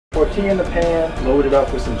tortilla in the pan, load it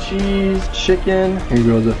up with some cheese, chicken. Here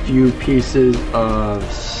goes a few pieces of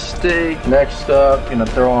steak. Next up, gonna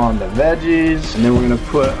throw on the veggies, and then we're gonna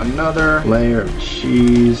put another layer of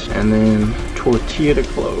cheese, and then tortilla to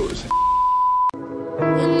close.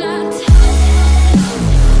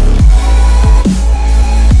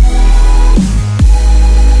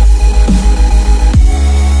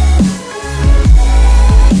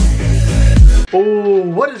 Oh,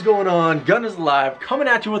 what is going on? Gunners Alive coming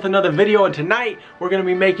at you with another video, and tonight we're gonna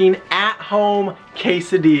be making at-home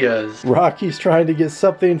quesadillas. Rocky's trying to get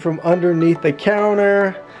something from underneath the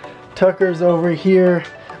counter. Tucker's over here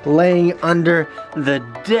laying under the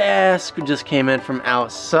desk. We just came in from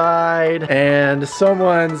outside, and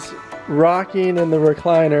someone's rocking in the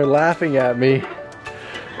recliner laughing at me.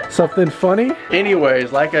 Something funny?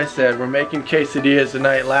 Anyways, like I said, we're making quesadillas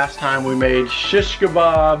tonight. Last time we made shish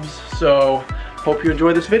kebabs, so hope you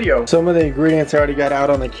enjoy this video. Some of the ingredients I already got out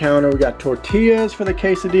on the counter. We got tortillas for the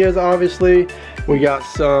quesadillas, obviously. We got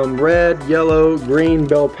some red, yellow, green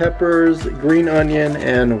bell peppers, green onion,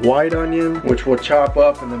 and white onion, which we'll chop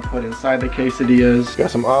up and then put inside the quesadillas. Got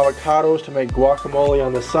some avocados to make guacamole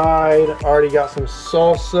on the side. Already got some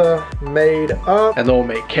salsa made up. And then we'll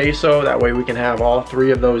make queso. That way we can have all three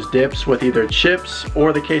of those dips with either chips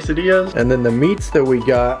or the quesadillas. And then the meats that we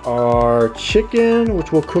got are chicken,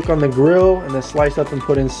 which we'll cook on the grill and then slice up and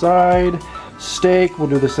put inside. Steak, we'll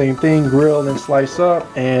do the same thing, grill and then slice up,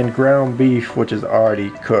 and ground beef, which is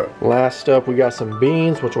already cooked. Last up, we got some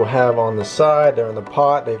beans, which we'll have on the side. They're in the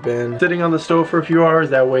pot. They've been sitting on the stove for a few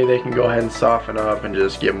hours. That way they can go ahead and soften up and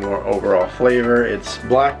just get more overall flavor. It's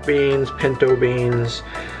black beans, pinto beans,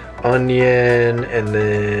 onion, and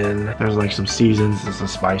then there's like some seasons and some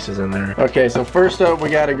spices in there. Okay, so first up,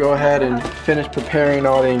 we got to go ahead and finish preparing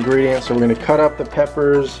all the ingredients. So we're going to cut up the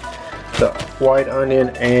peppers, the white onion,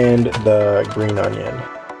 and the green onion.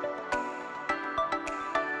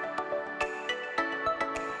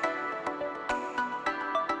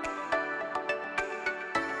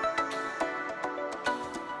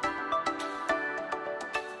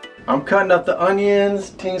 I'm cutting up the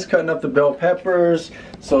onions, Tina's cutting up the bell peppers.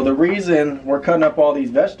 So the reason we're cutting up all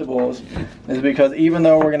these vegetables is because even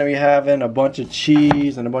though we're going to be having a bunch of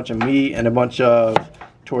cheese and a bunch of meat and a bunch of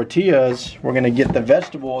tortillas, we're gonna get the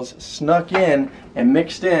vegetables snuck in and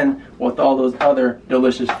mixed in with all those other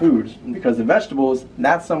delicious foods, because the vegetables,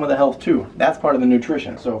 that's some of the health too. That's part of the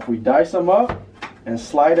nutrition. So if we dice them up and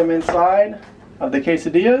slide them inside of the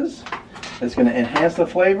quesadillas, it's gonna enhance the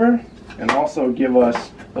flavor and also give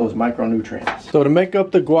us those micronutrients. So to make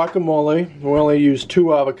up the guacamole, we only use 2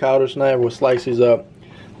 avocados tonight. We'll slice these up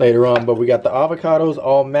later on, but we got the avocados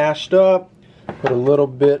all mashed up. Put a little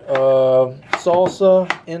bit of salsa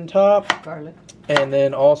in top, garlic, and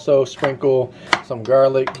then also sprinkle some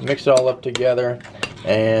garlic, mix it all up together,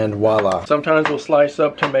 and voila. Sometimes we'll slice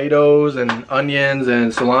up tomatoes and onions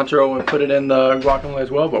and cilantro and put it in the guacamole as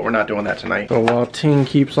well, but we're not doing that tonight. So while Ting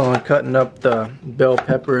keeps on cutting up the bell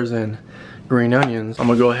peppers and green onions, I'm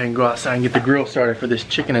gonna go ahead and go outside and get the grill started for this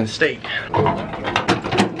chicken and steak.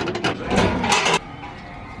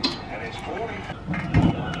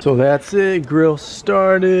 So that's it, grill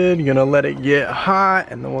started. You're gonna let it get hot,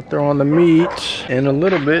 and then we'll throw on the meat in a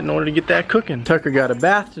little bit in order to get that cooking. Tucker got a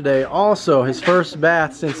bath today, also his first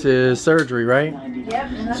bath since his surgery, right?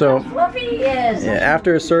 Yep. So fluffy he is. Yeah,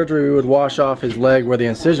 after his surgery we would wash off his leg where the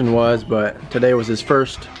incision was, but today was his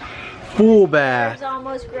first full bath. He's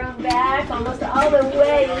almost grown back, almost all the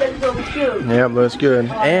way. He looks so cute. Yep, looks good.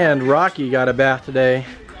 And Rocky got a bath today.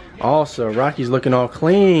 Also, Rocky's looking all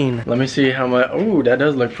clean. Let me see how much. Oh, that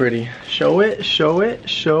does look pretty. Show it, show it,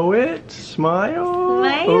 show it. Smile.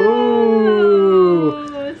 Smile.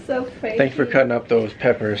 Ooh. So pretty. Thanks for cutting up those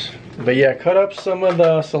peppers. But yeah, cut up some of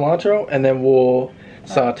the cilantro and then we'll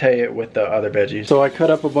saute it with the other veggies. So I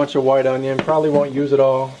cut up a bunch of white onion. Probably won't use it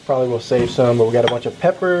all. Probably will save some, but we got a bunch of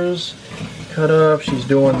peppers cut up. She's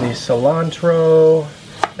doing the cilantro,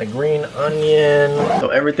 the green onion. So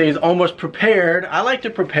everything's almost prepared. I like to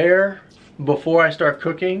prepare before I start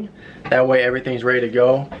cooking. That way everything's ready to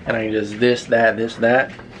go. And I can just this,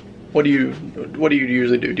 that. What do you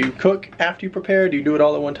usually do? Do you cook after you prepare? Do you do it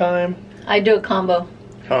all at one time? I do a combo.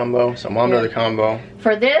 Combo. So Mom does a combo.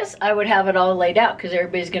 For this, I would have it all laid out because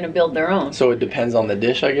everybody's going to build their own. So it depends on the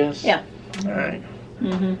dish, I guess? Yeah. All right.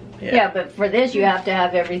 Yeah, but for this you have to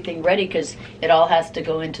have everything ready because it all has to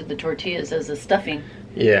go into the tortillas as a stuffing.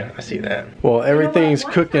 Yeah, I see that. Well, everything's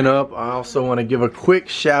cooking up. I also want to give a quick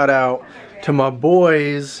shout out to my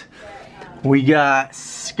boys. We got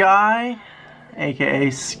Sky, aka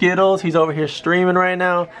Skittles. He's over here streaming right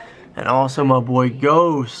now. And also my boy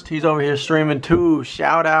Ghost. He's over here streaming too.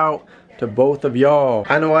 Shout out to both of y'all.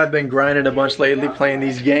 I know I've been grinding a bunch lately, playing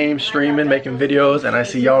these games, streaming, making videos, and I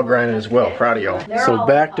see y'all grinding as well. Proud of y'all. So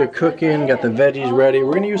back to cooking, got the veggies ready.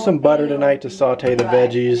 We're gonna use some butter tonight to saute the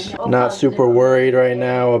veggies. Not super worried right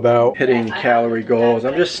now about hitting calorie goals.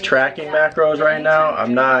 I'm just tracking macros right now.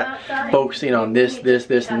 I'm not focusing on this,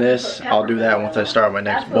 and this. I'll do that once I start my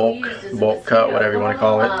next bulk cut, whatever you want to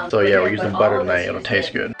call it. So yeah, we're using butter tonight. It'll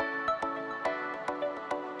taste good.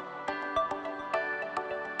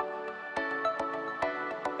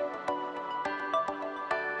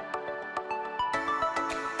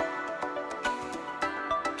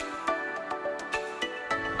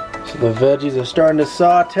 So the veggies are starting to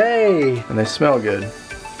saute, and they smell good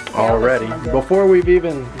already. Before we've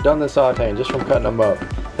even done the sauteing, just from cutting them up,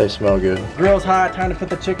 they smell good. Grill's hot, time to put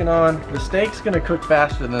the chicken on. The steak's gonna cook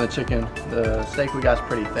faster than the chicken. The steak we got's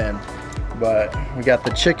pretty thin. But we got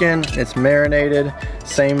the chicken, it's marinated,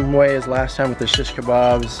 same way as last time with the shish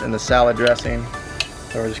kebabs and the salad dressing.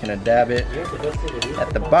 So we're just gonna dab it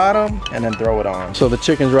at the bottom and then throw it on. So the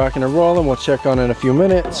chicken's rocking and rolling. We'll check on it in a few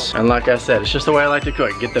minutes. And like I said, it's just the way I like to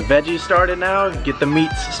cook. Get the veggies started now, get the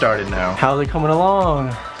meats started now. How's it coming along?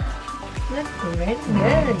 Looks really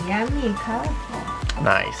good, yummy, colorful.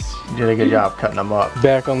 Nice. You did a good job cutting them up.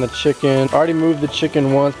 Back on the chicken. Already moved the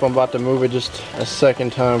chicken once, but I'm about to move it just a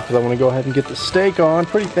second time because I want to go ahead and get the steak on.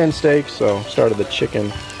 Pretty thin steak, so started the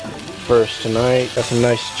chicken first tonight. Got some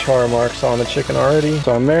nice char marks on the chicken already.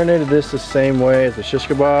 So I marinated this the same way as the shish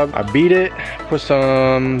kebab. I beat it, put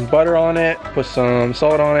some butter on it, put some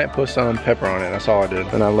salt on it, put some pepper on it. That's all I did.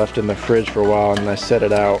 And I left it in the fridge for a while, and I set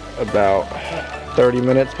it out about 30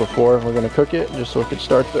 minutes before we're gonna cook it, just so it could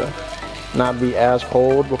start to not be as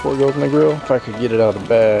cold before it goes in the grill. If I could get it out of the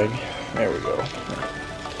bag. There we go.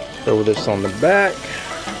 Throw this on the back.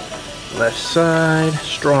 Left side,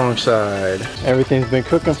 strong side. Everything's been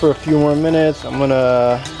cooking for a few more minutes. I'm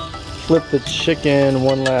gonna flip the chicken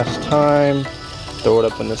one last time. Throw it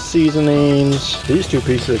up in the seasonings. These two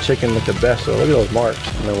pieces of chicken look the best, so look at those marks.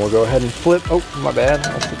 And then we'll go ahead and flip, oh, my bad,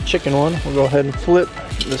 that's the chicken one. We'll go ahead and flip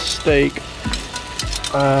the steak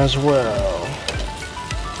as well.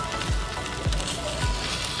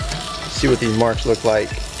 See what these marks look like.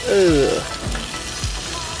 Ugh.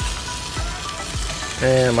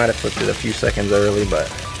 And I might have flipped it a few seconds early,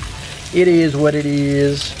 but it is what it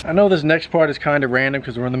is. I know this next part is kind of random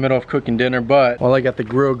because we're in the middle of cooking dinner, but while I got the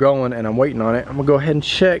grill going and I'm waiting on it, I'm gonna go ahead and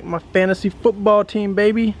check my fantasy football team,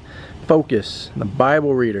 baby. Focus, the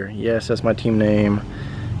Bible reader. Yes, that's my team name.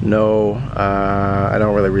 No, I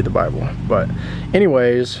don't really read the Bible, but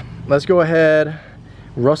anyways, let's go ahead.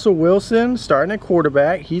 Russell Wilson starting at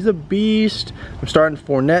quarterback. He's a beast. I'm starting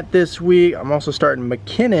Fournette this week. I'm also starting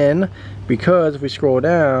McKinnon because if we scroll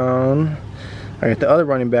down, I got the other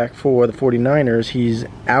running back for the 49ers. He's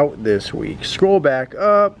out this week. Scroll back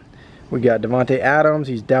up. We got Devontae Adams.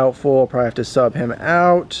 He's doubtful. I'll probably have to sub him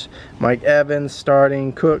out. Mike Evans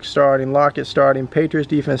starting. Cook starting. Lockett starting. Patriots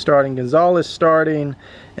defense starting. Gonzalez starting.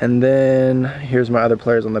 And then here's my other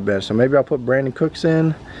players on the bench. So maybe I'll put Brandon Cooks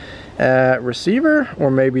in at receiver, or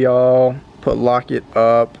maybe I'll put Lockett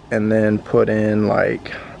up and then put in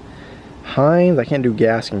like Hines. I can't do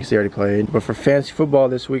Gaskin because he already played. But for fantasy football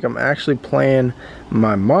this week, I'm actually playing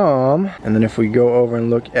my mom. And then if we go over and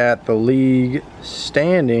look at the league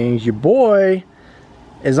standings, your boy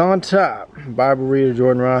is on top. Bible reader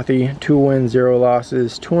Jordan Rothy, 2 wins, 0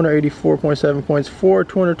 losses, 284.7 points for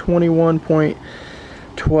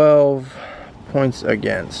 221.12 points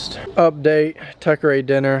against. Update, Tucker ate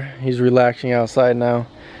dinner. He's relaxing outside now.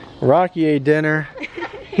 Rocky ate dinner.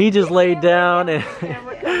 He just laid down and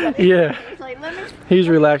yeah, he's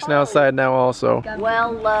relaxing outside now also.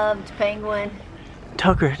 Well-loved penguin.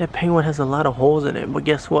 Tucker, that penguin has a lot of holes in it, but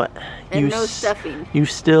guess what? And no stuffing. You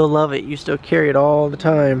still love it. You still carry it all the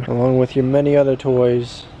time, along with your many other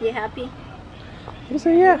toys. You happy? He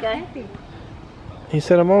said, yeah. Okay. He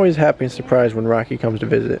said, I'm always happy and surprised when Rocky comes to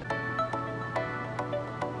visit.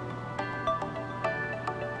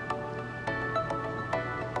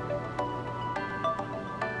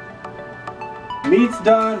 Meat's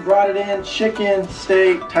done, brought it in, chicken,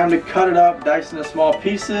 steak, time to cut it up, dice into small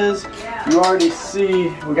pieces. You already see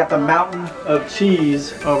we got the mountain of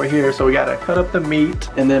cheese over here, so we gotta cut up the meat.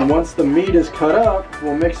 And then once the meat is cut up,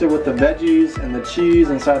 we'll mix it with the veggies and the cheese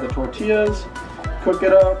inside the tortillas, cook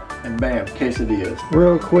it up, and bam, quesadillas.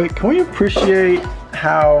 Real quick, can we appreciate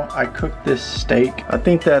how I cooked this steak? I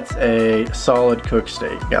think that's a solid cooked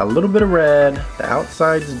steak. Got a little bit of red, the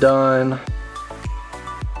outside's done.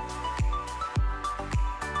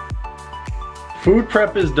 Food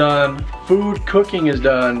prep is done, food cooking is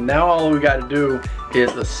done. Now all we got to do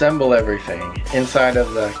is assemble everything inside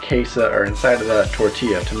of the queso, or inside of the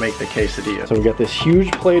tortilla to make the quesadilla. So we got this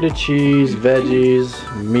huge plate of cheese, veggies,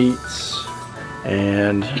 meats,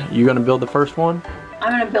 and you gonna build the first one?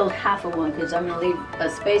 I'm gonna build half of one because I'm gonna leave a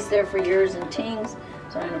space there for yours and Ting's.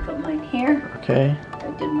 So I'm gonna put mine here. Okay.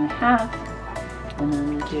 I did my half. And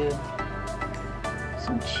I'm gonna do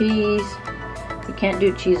some cheese. You can't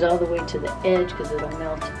do cheese all the way to the edge because it'll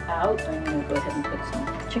melt out. I'm gonna go ahead and put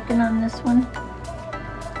some chicken on this one.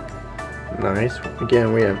 Nice.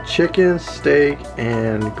 Again, we have chicken, steak,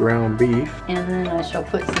 and ground beef. And then I shall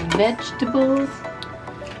put some vegetables.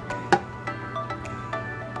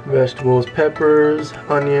 Vegetables, peppers,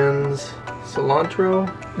 onions, cilantro.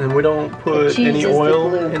 And we don't put any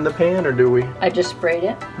oil in the pan, or do we? I just sprayed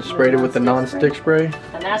it. Sprayed it with the non-stick spray.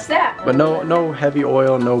 And that's that. But no heavy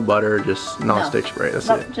oil, no butter, just non-stick spray. That's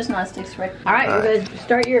it. Just non-stick spray. All right, we're gonna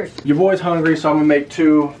start yours. Your boy's hungry, so I'm gonna make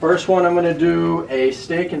two. First one, I'm gonna do a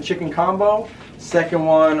steak and chicken combo. Second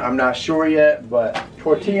one, I'm not sure yet, but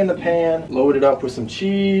tortilla in the pan, load it up with some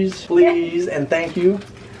cheese, please, and thank you.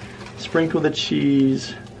 Sprinkle the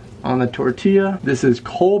cheese on the tortilla. This is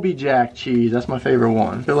Colby Jack cheese. That's my favorite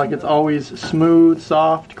one. I feel like it's always smooth,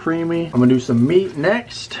 soft, creamy. I'm gonna do some meat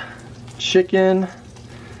next. Chicken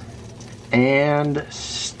and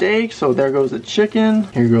steak. So there goes the chicken.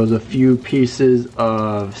 Here goes a few pieces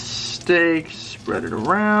of steak. Spread it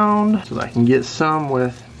around so that I can get some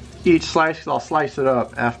with each slice, because I'll slice it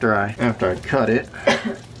up after I cut it.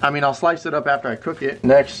 I'll slice it up after I cook it.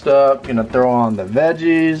 Next up, gonna throw on the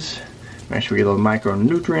veggies. Make sure we get a little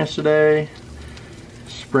micronutrients today.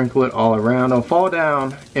 Sprinkle it all around. Don't fall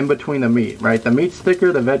down in between the meat, right? The meat's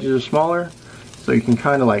thicker, the veggies are smaller, so you can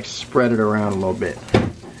kind of like spread it around a little bit.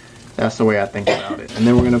 That's the way I think about it. And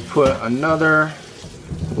then we're gonna put another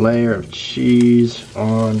layer of cheese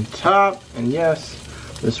on top. And yes,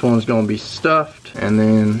 this one's gonna be stuffed. And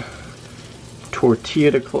then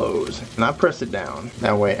tortilla to close. And I press it down.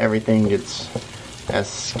 That way everything gets as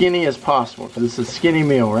skinny as possible, because it's a skinny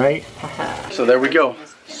meal, right? So there we go,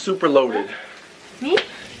 super loaded. Me?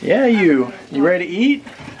 Yeah, you ready to eat?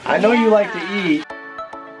 I know you like to eat.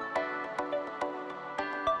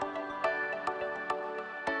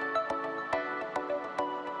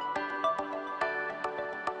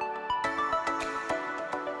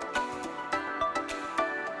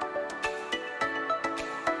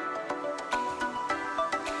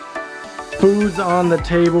 Food's on the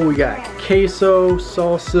table. We got queso,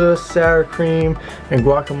 salsa, sour cream, and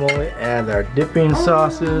guacamole as our dipping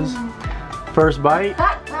sauces. First bite.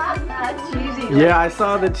 Cheesy. Yeah, I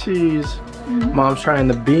saw the cheese. Mom's trying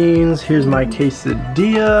the beans. Here's my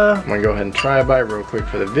quesadilla. I'm gonna go ahead and try a bite real quick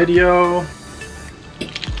for the video.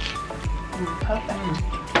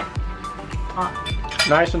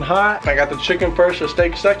 Nice and hot. I got the chicken first, the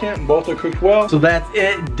steak second. Both are cooked well. So that's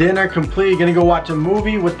it. Dinner complete. Gonna go watch a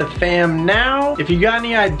movie with the fam now. If you got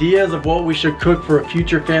any ideas of what we should cook for a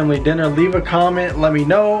future family dinner, leave a comment. Let me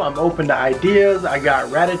know. I'm open to ideas. I got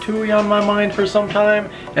ratatouille on my mind for some time,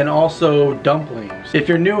 and also dumplings. If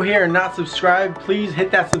you're new here and not subscribed, please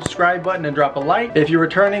hit that subscribe button and drop a like. If you're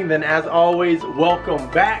returning, then as always, welcome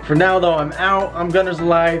back. For now though, I'm out. I'm Gunners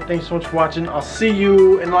Alive. Thanks so much for watching. I'll see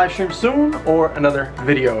you in the live stream soon or another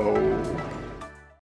video.